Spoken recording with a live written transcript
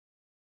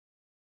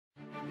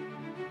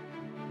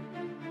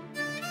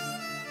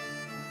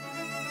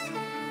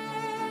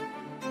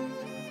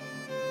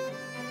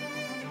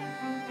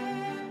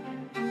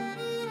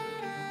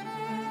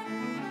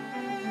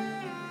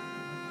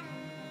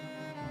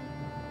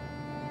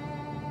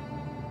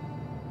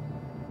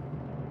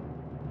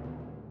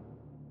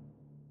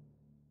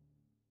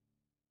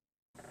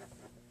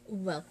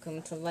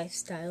Welcome to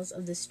Lifestyles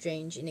of the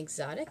Strange and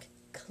Exotic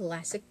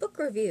Classic Book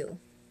Review.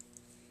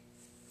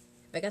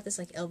 Have I got this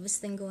like Elvis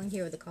thing going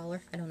here with the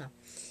collar? I don't know.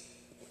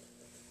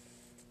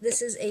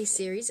 This is a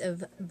series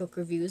of book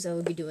reviews I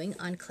will be doing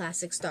on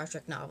classic Star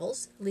Trek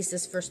novels, at least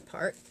this first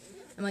part.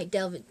 I might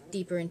delve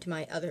deeper into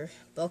my other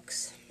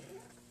books,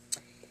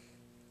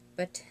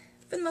 but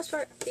for the most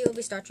part, they will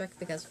be Star Trek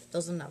because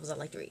those are the novels I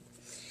like to read.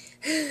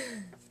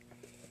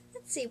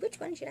 Let's see, which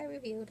one should I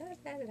review?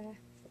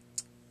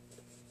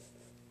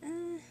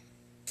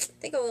 I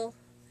think I will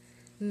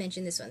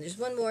mention this one. There's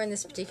one more in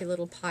this particular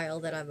little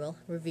pile that I will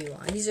review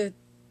on. These are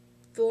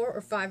 4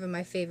 or 5 of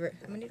my favorite.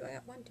 How many do I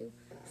got? 1, 2,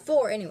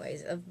 4,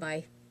 anyways, of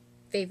my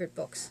favorite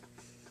books.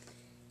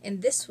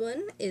 And this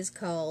one is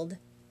called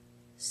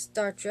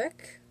Star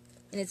Trek,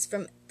 and it's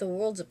from the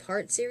Worlds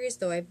Apart series,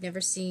 though I've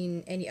never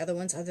seen any other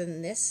ones other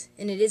than this.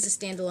 And it is a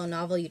standalone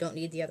novel. You don't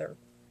need the other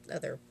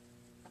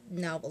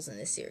novels in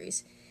this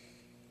series.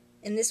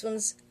 And this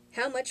one's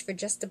How Much for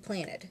Just a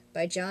Planet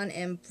by John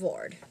M.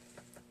 Ford.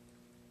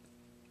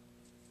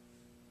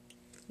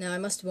 Now, I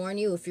must warn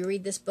you, if you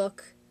read this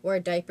book, wear a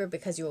diaper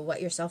because you will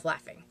wet yourself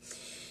laughing.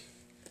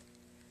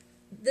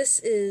 This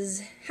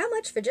is How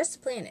Much for Just a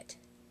Planet?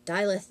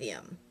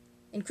 Dilithium.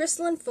 In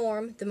crystalline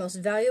form, the most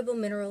valuable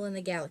mineral in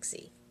the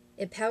galaxy.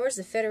 It powers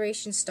the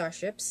Federation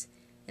starships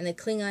and the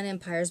Klingon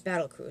Empire's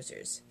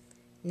battlecruisers.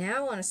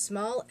 Now, on a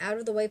small,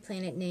 out-of-the-way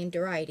planet named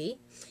Doridy,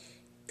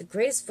 the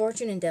greatest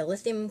fortune in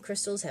dilithium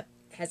crystals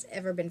has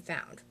ever been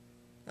found.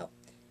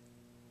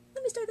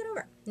 Let me start that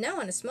over. Now,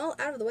 on a small,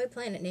 out-of-the-way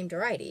planet named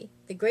Doridy,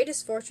 the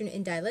greatest fortune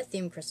in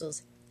dilithium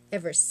crystals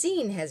ever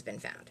seen has been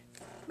found.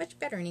 Much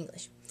better in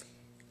English.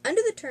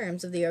 Under the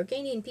terms of the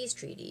Organian Peace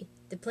Treaty,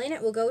 the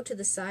planet will go to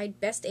the side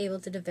best able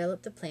to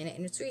develop the planet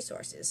and its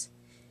resources.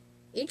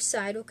 Each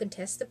side will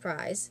contest the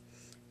prize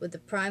with the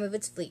prime of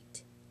its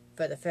fleet.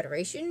 For the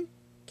Federation,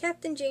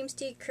 Captain James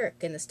T.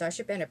 Kirk and the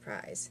Starship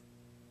Enterprise.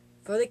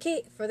 For the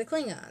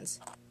Klingons,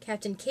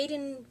 Captain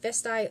Kaidan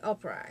Vesti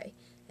Opry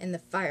and the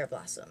Fire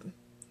Blossom.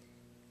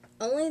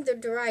 Only the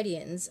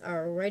Doridians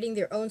are writing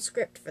their own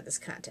script for this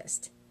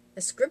contest.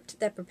 A script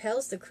that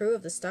propels the crew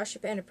of the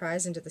Starship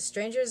Enterprise into the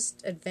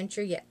strangest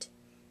adventure yet.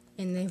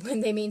 And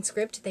when they mean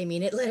script, they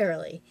mean it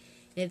literally.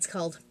 And it's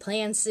called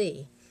Plan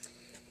C.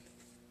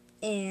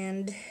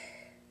 And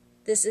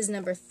this is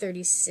number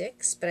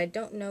 36, but I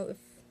don't know if...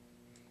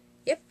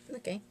 Yep,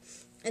 okay.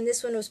 And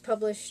this one was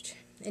published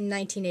in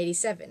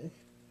 1987.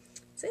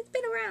 So it's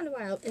been around a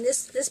while. And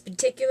this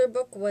particular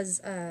book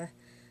was a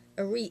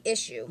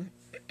reissue.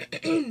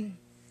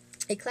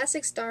 A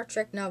classic Star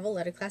Trek novel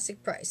at a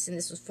classic price, and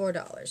this was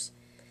 $4.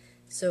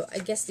 So I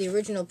guess the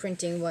original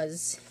printing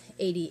was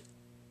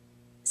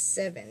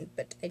 $87,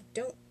 but I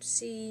don't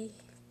see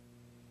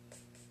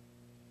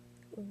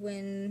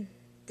when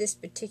this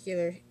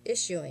particular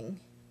issuing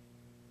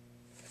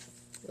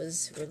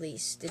was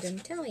released. It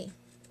didn't tell me.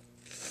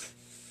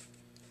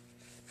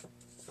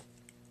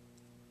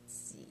 Let's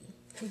see.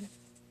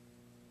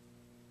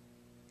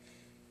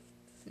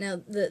 Now,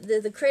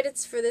 the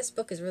credits for this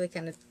book is really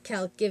kind of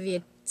give you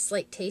a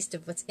slight taste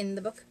of what's in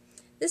the book.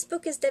 This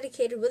book is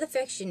dedicated with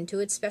affection to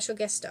its special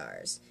guest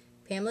stars,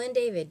 Pamela and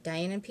David,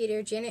 Diane and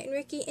Peter, Janet and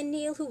Ricky, and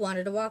Neil, who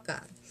wanted to walk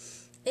on.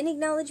 An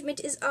acknowledgement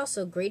is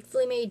also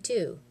gratefully made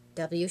to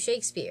W.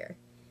 Shakespeare,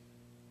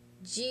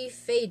 G.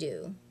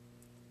 Feydeau,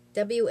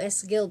 W.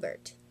 S.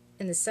 Gilbert,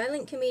 and the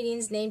silent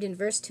comedians named in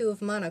verse 2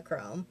 of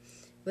Monochrome,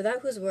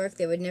 without whose work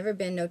there would never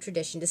been no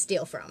tradition to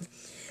steal from.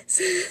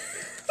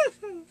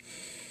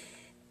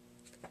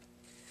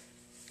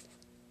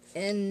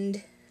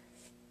 And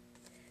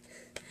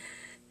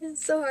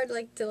it's so hard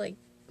to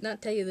not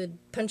tell you the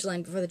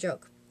punchline before the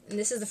joke. And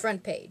this is the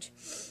front page.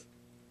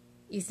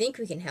 You think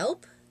we can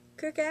help?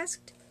 Kirk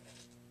asked.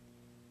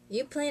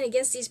 You playing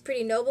against these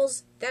pretty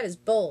nobles? That is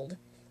bold,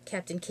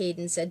 Captain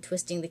Kaidan said,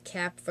 twisting the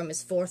cap from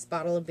his 4th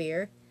bottle of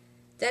beer.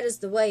 That is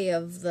the way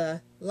of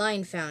the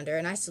line founder,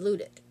 and I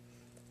salute it.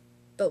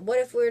 But what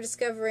if we are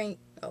discovered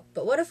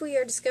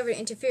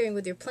interfering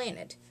with your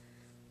planet?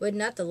 Would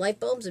not the light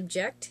bulbs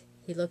object?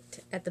 He looked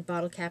at the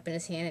bottle cap in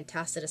his hand and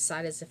tossed it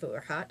aside as if it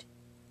were hot.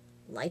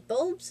 Light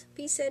bulbs?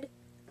 Pete said.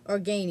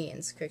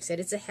 Organians, Kirk said.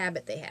 It's a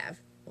habit they have.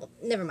 Well,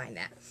 never mind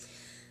that.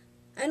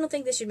 I don't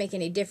think this should make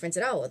any difference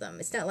at all with them.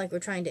 It's not like we're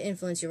trying to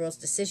influence your world's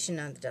decision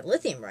on the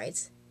dilithium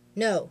rights.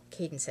 No,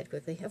 Kaidan said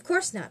quickly. Of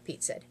course not,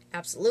 Pete said.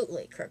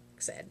 Absolutely, Kirk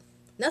said.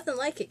 Nothing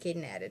like it,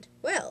 Kaidan added.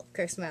 Well,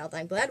 Kirk smiled.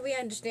 I'm glad we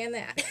understand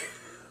that.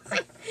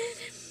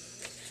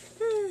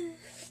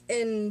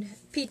 And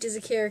Pete is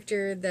a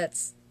character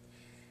that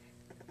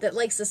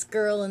likes this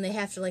girl, and they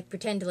have to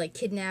pretend to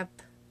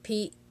kidnap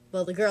Pete.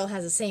 Well, the girl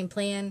has the same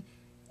plan,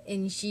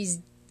 and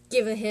she's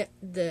giving him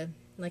the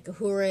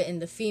Uhura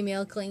and the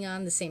female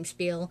Klingon the same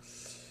spiel.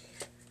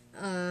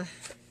 Let's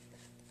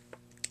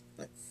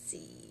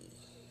see.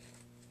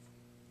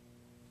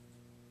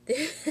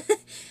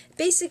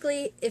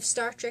 Basically, if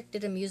Star Trek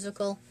did a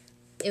musical,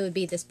 it would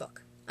be this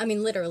book. I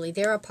mean, literally,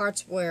 there are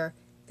parts where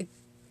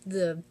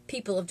the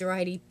people of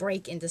Doridy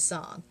break into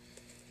song.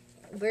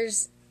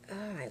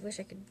 I wish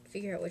I could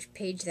figure out which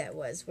page that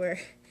was, where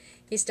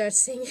He starts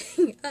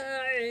singing,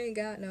 I ain't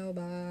got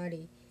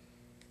nobody.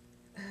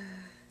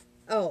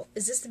 Oh,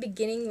 is this the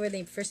beginning where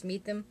they first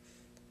meet them?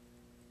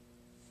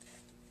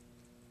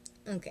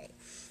 Okay.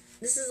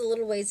 This is a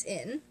little ways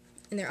in,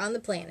 and they're on the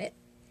planet.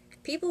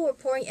 People were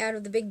pouring out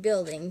of the big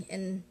building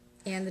and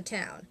the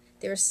town.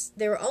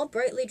 They were all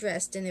brightly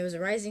dressed, and there was a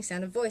rising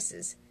sound of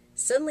voices.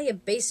 Suddenly a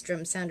bass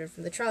drum sounded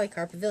from the trolley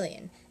car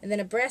pavilion, and then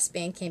a brass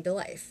band came to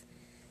life.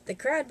 The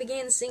crowd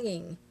began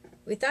singing,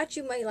 "We thought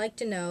you might like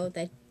to know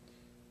that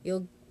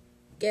you'll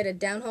get a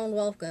down-home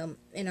welcome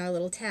in our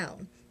little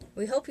town.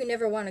 We hope you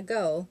never want to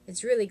go.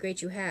 It's really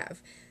great you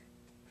have.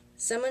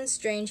 Someone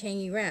strange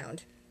hanging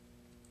round.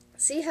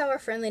 See how our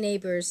friendly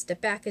neighbors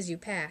step back as you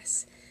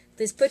pass.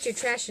 Please put your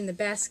trash in the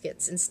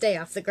baskets and stay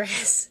off the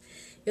grass.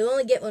 You'll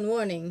only get one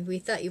warning. We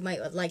thought you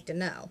might like to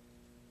know."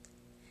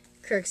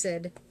 Kirk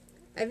said,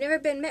 "I've never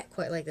been met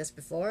quite like this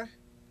before."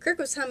 Kirk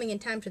was humming in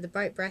time to the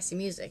bright, brassy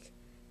music.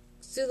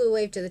 Sulu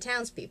waved to the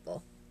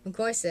townspeople.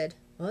 McCoy said,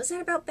 "What was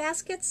that about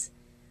baskets?"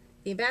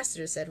 The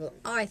ambassador said, "Well,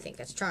 I think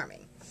that's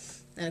charming."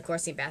 And, of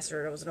course, the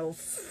ambassador was an old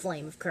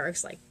flame of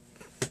Kirk's, like,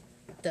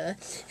 duh.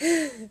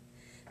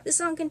 The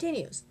song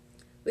continues.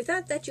 "We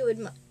thought that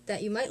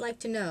you might like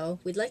to know,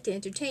 we'd like to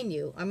entertain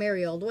you, our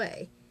merry old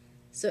way.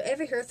 So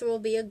every hearth will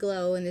be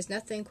aglow, and there's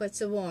nothing quite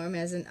so warm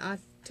as an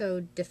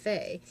auto da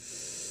fe.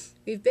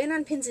 We've been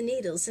on pins and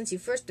needles since you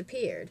first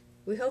appeared.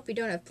 We hope you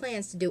don't have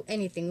plans to do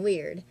anything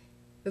weird.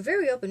 We're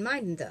very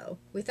open-minded, though.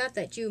 We thought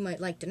that you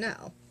might like to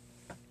know."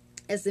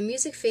 As the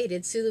music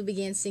faded, Sulu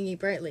began singing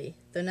brightly,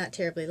 though not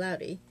terribly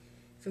loudly.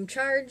 From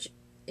charge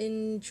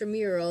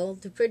intramural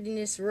to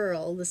prettiness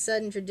rural, the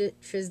sudden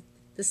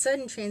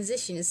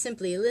transition is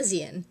simply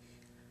Elysian.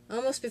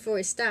 Almost before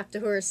he stopped, the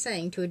horse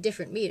sang to a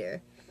different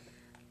meter.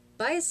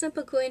 By a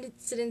simple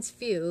coincidence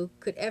few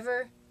could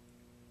ever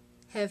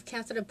have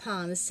counted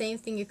upon, the same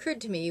thing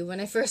occurred to me when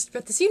I first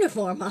put this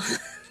uniform on.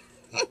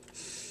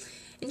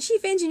 And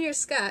Chief Engineer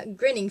Scott,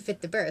 grinning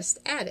fit to burst,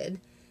 added,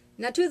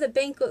 "Now to the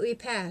banquet we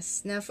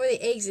pass, now for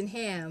the eggs and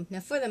ham,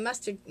 now for the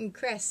mustard and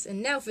cress,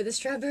 and now for the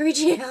strawberry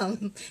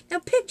jam." Now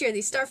picture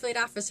these Starfleet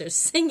officers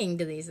singing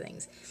to these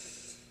things.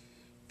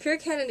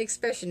 Kirk had an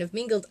expression of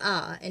mingled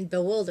awe and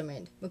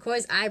bewilderment.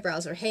 McCoy's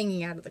eyebrows were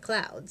hanging out of the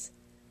clouds.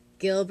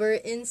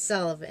 Gilbert and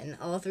Sullivan,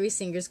 all three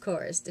singers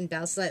chorused, and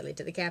bowed slightly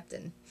to the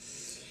captain.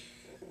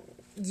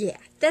 Yeah,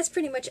 that's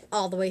pretty much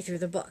all the way through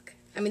the book.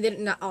 I mean, they're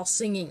not all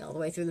singing all the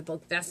way through the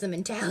book. That's the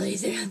mentality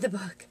throughout the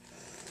book.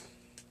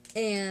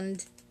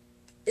 And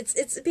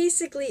it's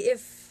basically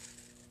if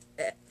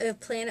a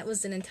planet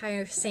was an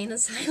entire insane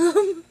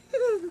asylum.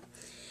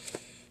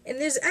 And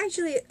there's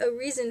actually a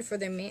reason for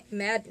their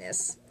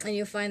madness, and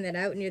you'll find that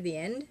out near the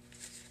end.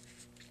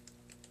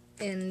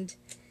 And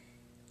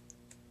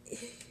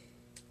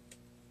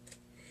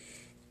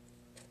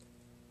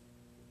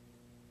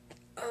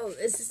oh,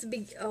 is this the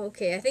big? Oh,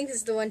 okay, I think this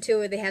is the one too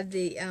where they have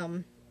the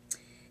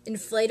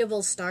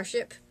inflatable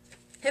starship.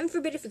 Heaven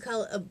forbid if you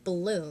call it a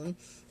balloon.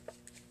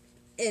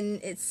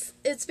 And it's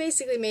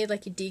basically made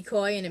like a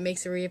decoy, and it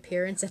makes a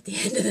reappearance at the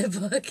end of the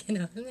book. You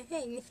know,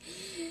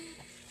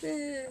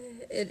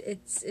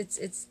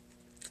 it's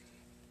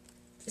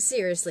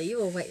seriously, you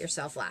will wet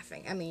yourself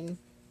laughing. I mean,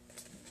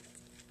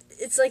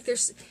 it's like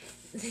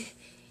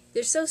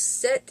they're so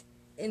set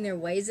in their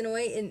ways in a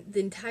way. In the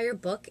entire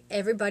book,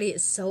 everybody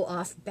is so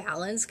off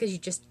balance because you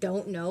just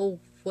don't know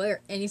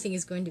where anything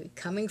is going to be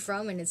coming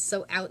from, and it's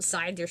so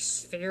outside their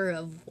sphere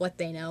of what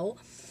they know.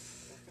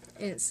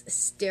 And it's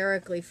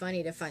hysterically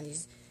funny to find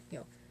these,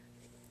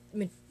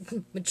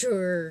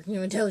 mature,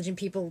 intelligent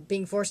people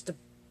being forced to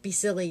be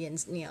silly,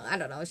 and, I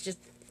don't know, it's just,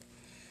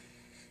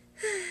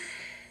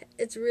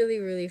 it's really,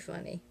 really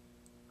funny.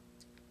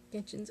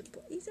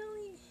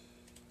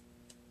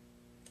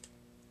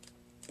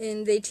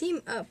 And they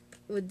team up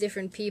with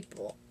different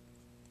people.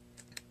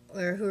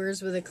 Where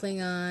Uhura's with a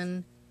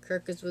Klingon,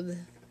 Kirk is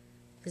with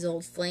his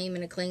old flame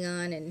and a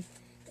Klingon, and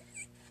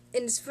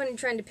it's funny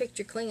trying to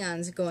picture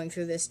Klingons going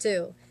through this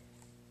too.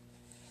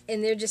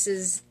 And they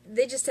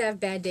just have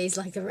bad days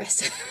like the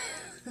rest.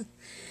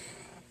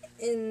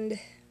 And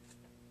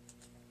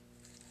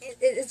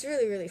it's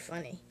really, really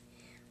funny.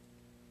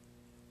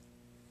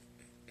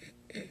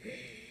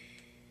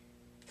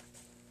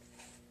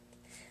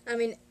 I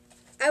mean,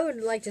 I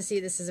would like to see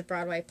this as a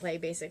Broadway play,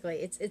 basically.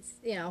 It's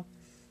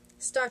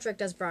Star Trek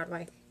does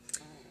Broadway.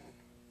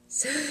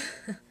 So,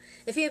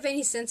 if you have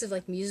any sense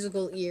of,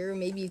 musical ear,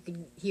 maybe you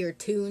could hear a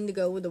tune to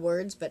go with the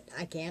words, but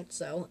I can't,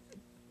 so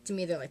to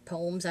me they're like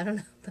poems, I don't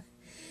know.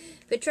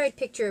 But try to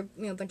picture,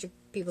 a bunch of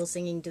people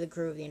singing to the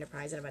crew of the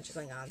Enterprise and a bunch of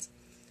Klingons.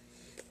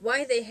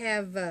 Why they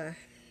have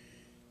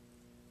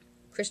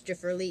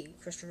Christopher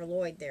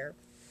Lloyd there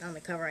on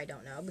the cover, I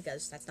don't know,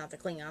 because that's not the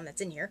Klingon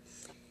that's in here.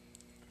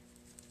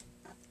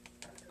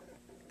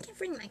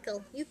 Catherine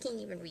Michael, you can't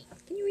even read.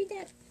 Can you read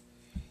that?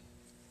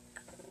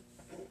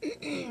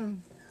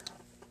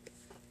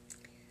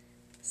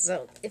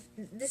 So, if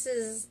this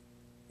is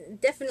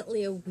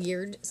definitely a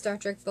weird Star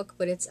Trek book,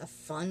 but it's a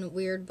fun,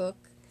 weird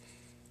book.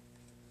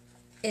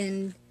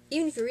 And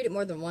even if you read it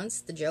more than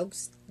once, the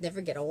jokes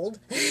never get old.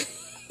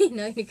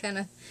 You kind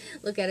of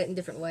look at it in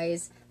different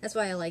ways. That's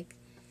why I like,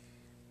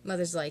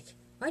 Mother's like,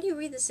 why do you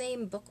read the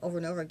same book over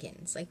and over again?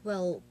 It's like,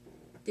 well,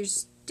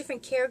 there's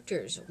different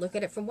characters. Look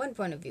at it from one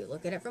point of view.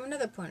 Look at it from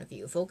another point of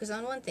view. Focus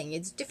on one thing.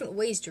 It's different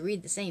ways to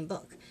read the same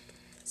book.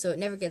 So it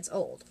never gets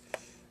old.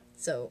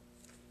 So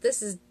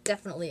this is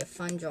definitely a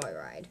fun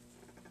joyride.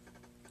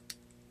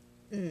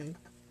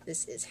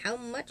 This is How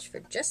Much for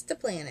Just a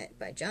Planet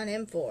by John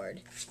M.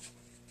 Ford.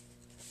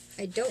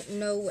 I don't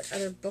know what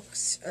other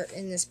books are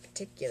in this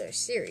particular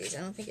series.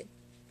 I don't think it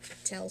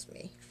tells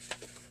me.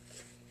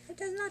 It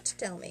does not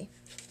tell me.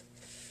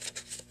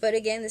 But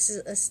again, this is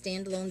a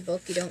standalone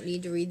book. You don't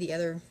need to read the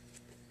other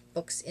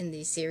books in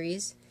the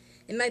series.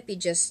 It might be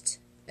just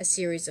a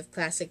series of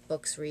classic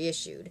books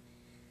reissued.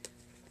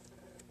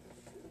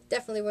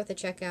 Definitely worth a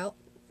check out.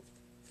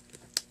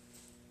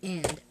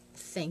 And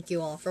thank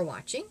you all for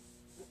watching.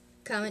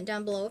 Comment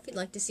down below if you'd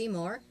like to see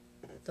more,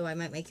 though I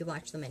might make you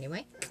watch them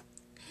anyway.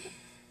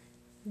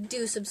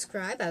 Do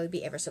subscribe, I would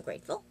be ever so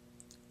grateful.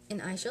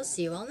 And I shall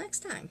see you all next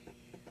time.